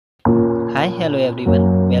Hi, hello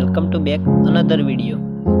everyone. Welcome to back another video.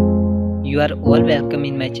 You are all welcome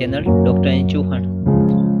in my channel Dr. N. Chauhan.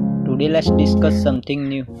 Today let's discuss something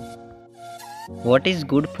new. What is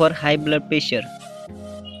good for high blood pressure?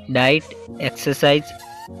 Diet, exercise.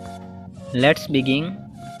 Let's begin.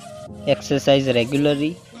 Exercise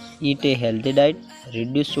regularly. Eat a healthy diet.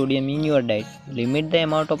 Reduce sodium in your diet. Limit the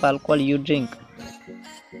amount of alcohol you drink.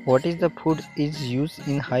 What is the food is used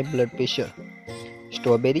in high blood pressure?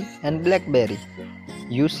 Strawberry and blackberry.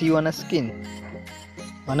 UC on a skin.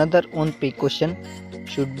 Another one precaution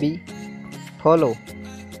should be follow: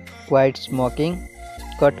 quiet smoking,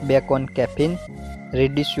 cut back on caffeine,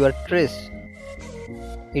 reduce your stress.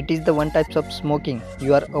 It is the one type of smoking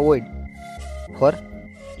you are avoid for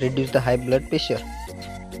reduce the high blood pressure.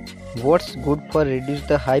 What's good for reduce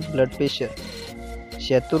the high blood pressure?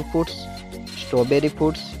 Satur foods, strawberry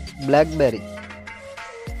foods, blackberry.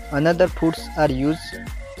 Another foods are used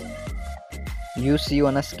you see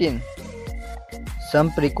on a skin.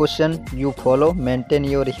 Some precaution you follow maintain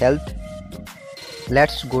your health.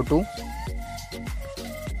 Let's go to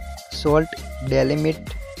salt, deli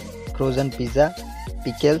meat, frozen pizza,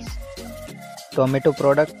 pickles, tomato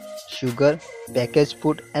product, sugar, packaged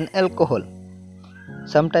food and alcohol.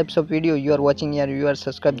 Some types of video you are watching here, you are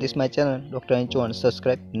subscribe this my channel Dr. N. Chauhan.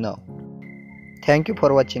 Subscribe now. Thank you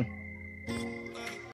for watching.